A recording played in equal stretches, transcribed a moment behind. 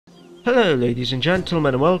Hello ladies and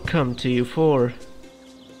gentlemen, welcome to U4.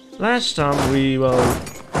 Last time we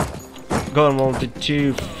got involved in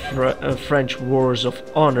two French wars of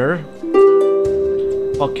honor.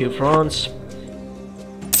 Fuck you, France.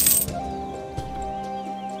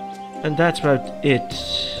 And that's about it.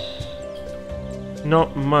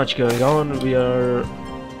 Not much going on. We are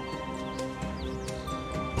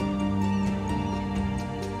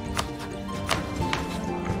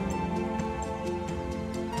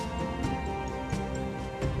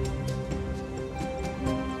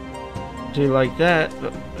do like that,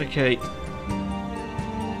 but okay.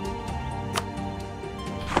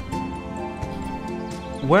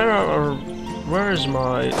 Where is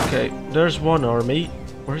my... Okay, there's one army.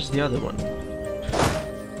 Where's the other one?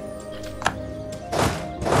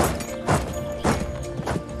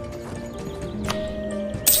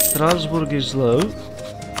 Strasbourg is low.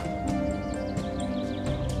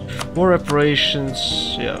 War operations,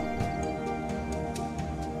 yeah.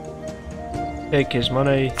 Take his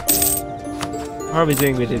money. How are we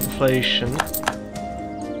doing with inflation?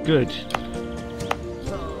 Good.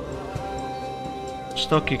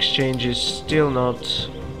 Stock exchange is still not...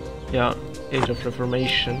 Yeah, age of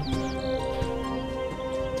reformation.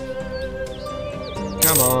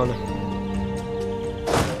 Come on.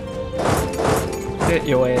 Get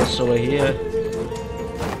your ass over here.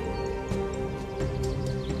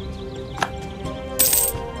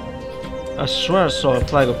 I swear I saw a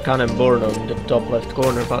flag of Cannonborn on the top left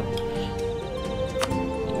corner, but...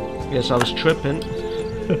 Guess I was tripping.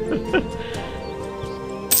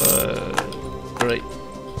 Great.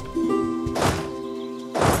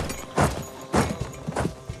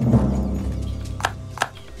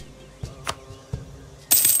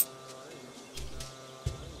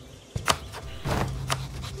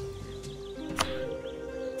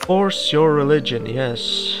 Force your religion,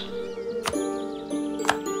 yes.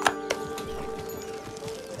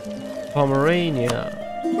 Pomerania.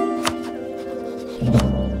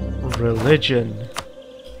 Religion.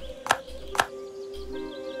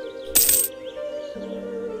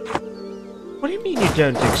 What do you mean you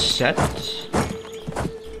don't accept?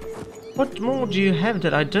 What more do you have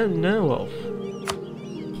that I don't know of?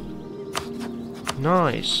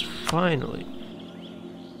 Nice, finally.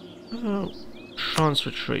 Oh, transfer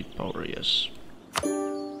trade power, yes.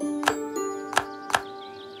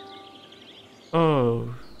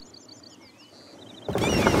 Oh.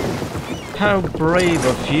 How brave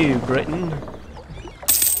of you, Britain.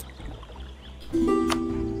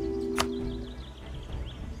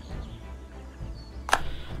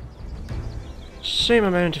 Same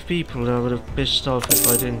amount of people that I would have pissed off if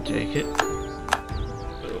I didn't take it.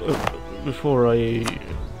 Before I...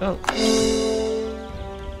 Oh.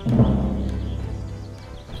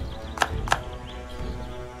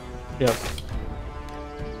 Yep.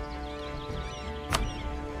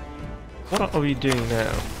 What are we doing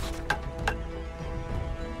now?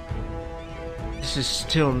 This is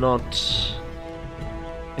still not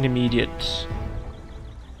an immediate...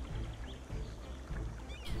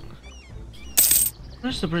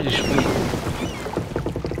 Where's the British fleet?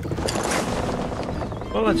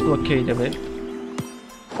 Well, let's blockade them in.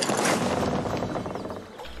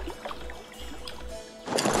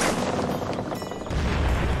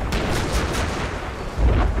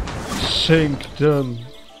 Sink them.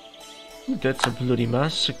 That's a bloody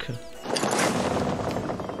massacre.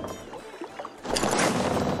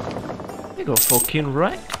 They got fucking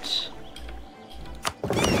wrecked.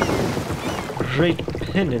 Great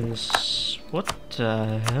penance. What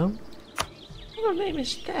the hell? What name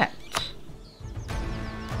is that?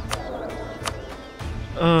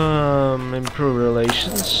 Improve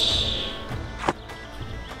relations.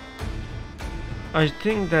 I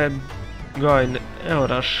think that guy in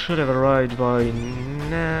Elda should have arrived by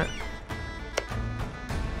now.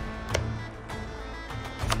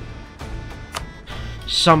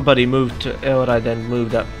 Somebody moved to Elda, then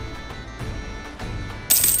moved up.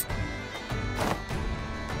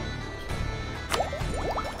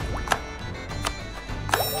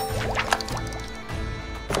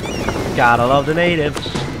 Gotta love the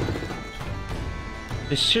natives.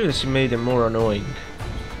 They seriously made them more annoying.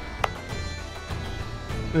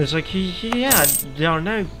 It's like, yeah, they are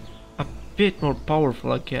now a bit more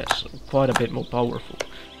powerful, I guess. Quite a bit more powerful.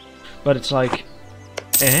 But it's like,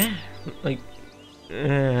 like,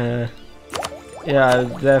 yeah, I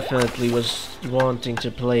definitely was wanting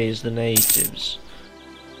to play as the natives.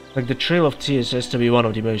 Like, the Trail of Tears has to be one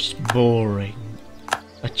of the most boring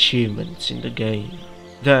achievements in the game.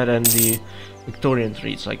 That and the Victorian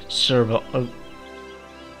treats, like server.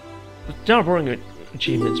 They are boring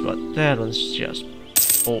achievements, but that one's just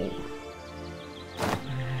boring.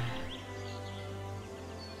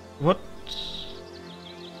 What?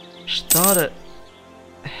 Starter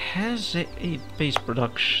has a base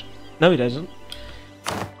production. No, it doesn't.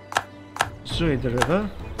 Sweet the river.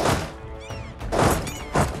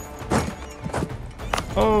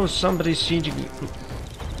 Oh, somebody's sieging.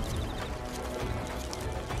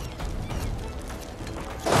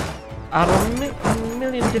 Out of a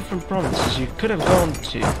million different provinces you could have gone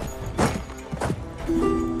to.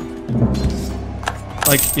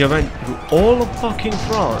 Like, you went through all of fucking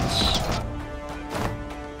France.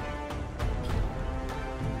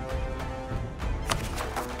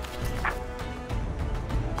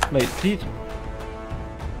 Wait, Pete.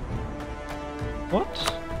 What?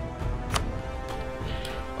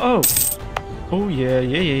 Oh! Oh yeah.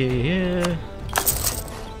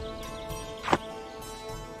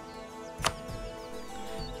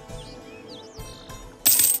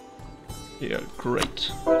 Yeah,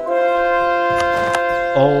 great.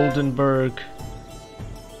 Oldenburg.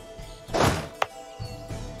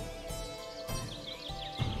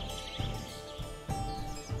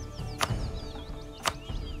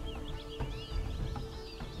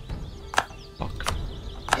 Fuck.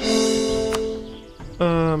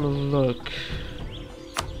 Look.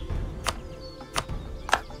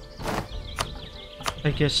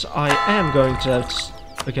 I guess I am going to have...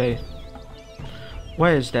 Okay.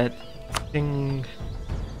 Where is that thing?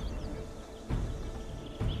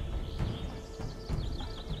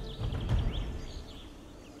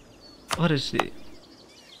 What is it?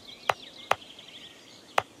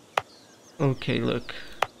 Okay, look.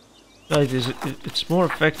 It's more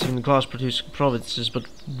effective in glass producing provinces, but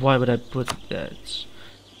why would I put it there? It's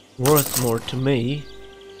worth more to me.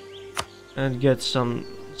 And get some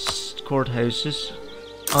courthouses.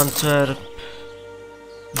 Antwerp,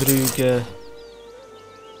 Brugge.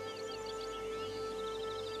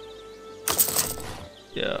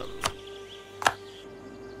 Yeah.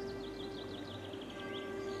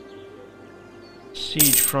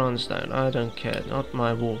 Siege France down, I don't care, not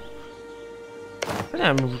my war. But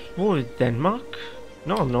I'm at war with Denmark?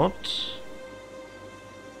 No, I'm not.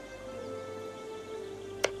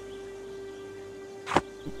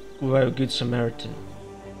 Wow, good Samaritan.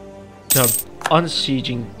 They're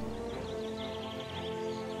unsieging.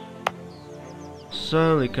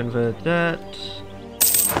 Slowly convert that.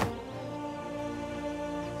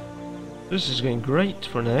 This is going great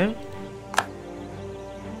for now.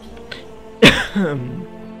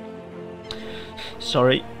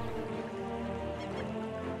 Sorry.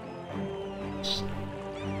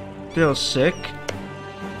 Still sick.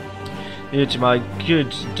 Due to my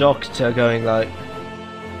good doctor going like,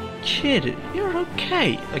 kid, you're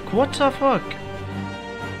okay. Like, what the fuck?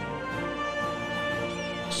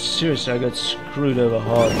 Seriously, I got screwed over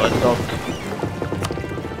hard by doc.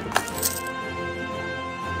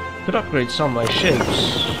 Could upgrade some of my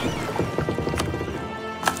ships.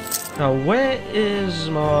 Now, where is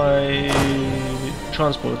my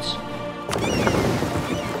transports?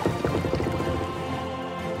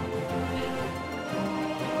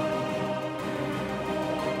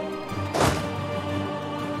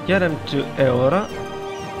 Get them to Eora.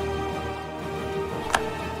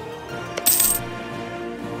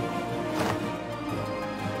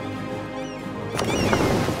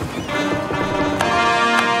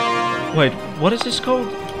 Wait, what is this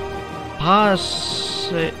called? Pass.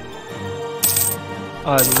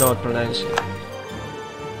 I'm not pronouncing it.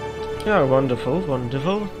 Yeah, wonderful,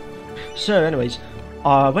 wonderful. So, anyways,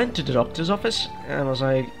 I went to the doctor's office and I was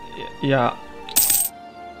like, yeah,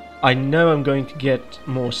 I know I'm going to get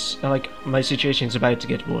more. Like, my situation's about to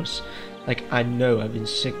get worse. Like, I know I've been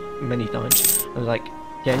sick many times. I was like,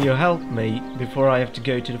 can you help me before I have to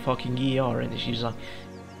go to the fucking ER? And she's like,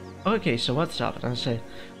 okay, so what's up? And I said,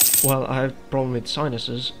 well, I have a problem with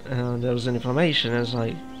sinuses, and there was an inflammation. And I was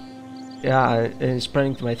like, yeah, and it's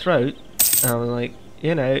spreading to my throat. And I was like,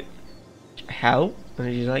 you know, how?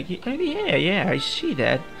 And she's like, oh yeah, I see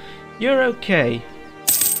that. You're okay.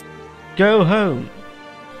 Go home.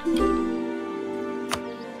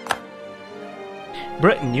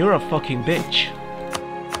 Britain, you're a fucking bitch.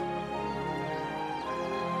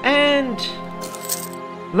 And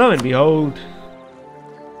lo and behold,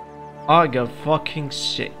 I got fucking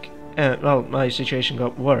sick. Well, my situation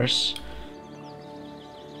got worse.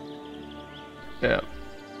 Yeah.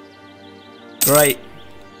 Great.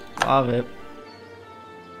 Love it.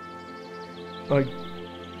 Like,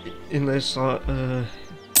 in this, there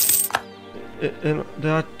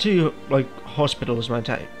are two, like, hospitals in my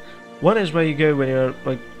town. One is where you go when you're,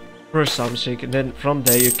 like, first time sick, and then from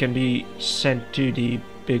there you can be sent to the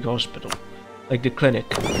big hospital. Like the clinic.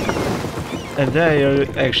 And there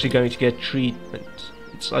you're actually going to get treatment.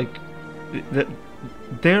 It's like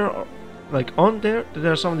there are, like on there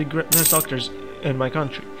are some of the best doctors in my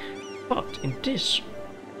country, but in this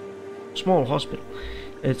small hospital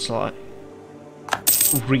it's like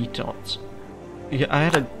retards. Yeah, I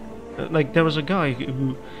had a like there was a guy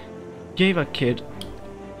who gave a kid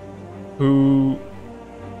who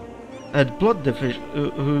had blood deficient,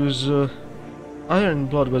 whose iron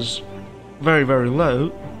blood was very, very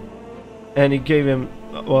low, and he gave him,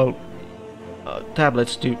 well,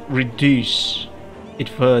 tablets to reduce it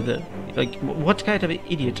further. Like, what kind of an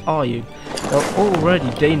idiot are you? You're already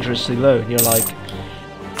dangerously low, and you're like,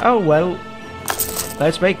 oh well,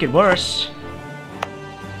 let's make it worse.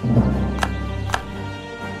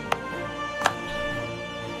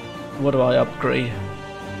 What do I upgrade?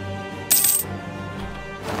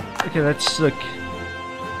 Okay, let's look.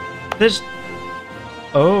 There's...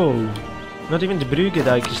 oh, not even the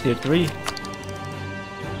Brugedijk is tier 3.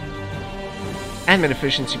 Admin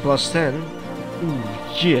efficiency plus 10. Ooh,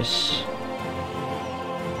 yes.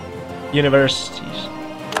 Universities.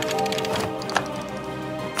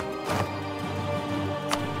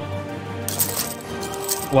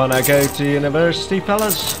 Wanna go to university,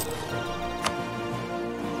 fellas?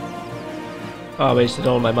 Oh, I wasted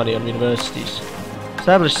all my money on universities.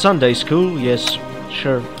 Established Sunday school? Yes,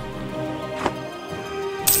 sure.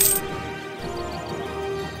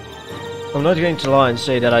 I'm not going to lie and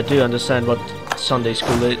say that I do understand what Sunday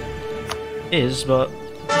school is, but...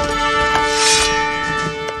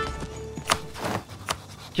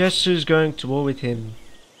 guess who's going to war with him?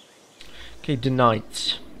 Okay,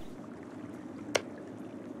 didnt.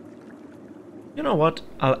 You know what?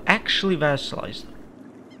 I'll actually vassalize them.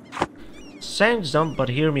 Sounds dumb, but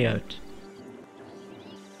hear me out.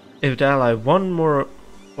 If they ally one more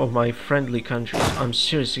of my friendly countries, I'm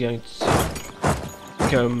seriously going to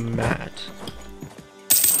go mad.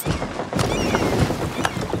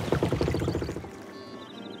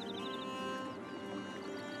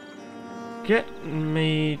 Get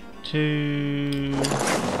me to...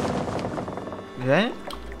 there?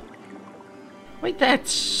 Wait,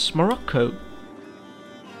 that's Morocco.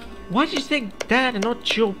 Why do you think that and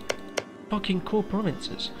not your fucking core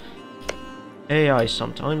provinces? AI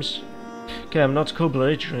sometimes. Okay, I'm not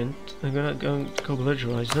co-belligerent. I'm gonna go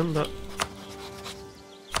co-belligerize them, but...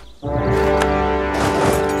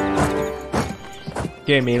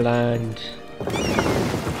 give me land.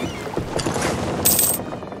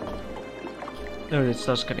 Oh, it's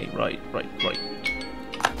Tuscany. Right.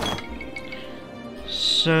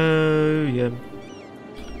 So, yeah.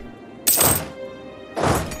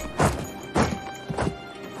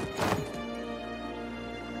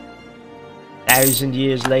 Thousand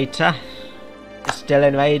years later, still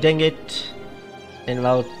invading it.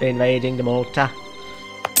 Invading the Malta.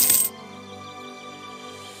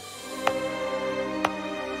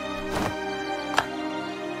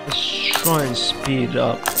 Let's try and speed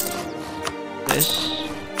up this.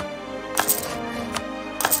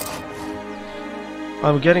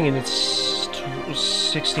 I'm getting in its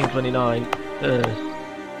 1629.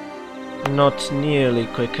 Not nearly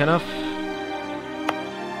quick enough.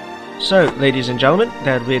 So, ladies and gentlemen,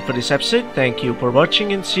 that'll be it for this episode. Thank you for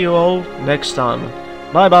watching and see you all next time.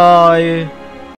 Bye bye!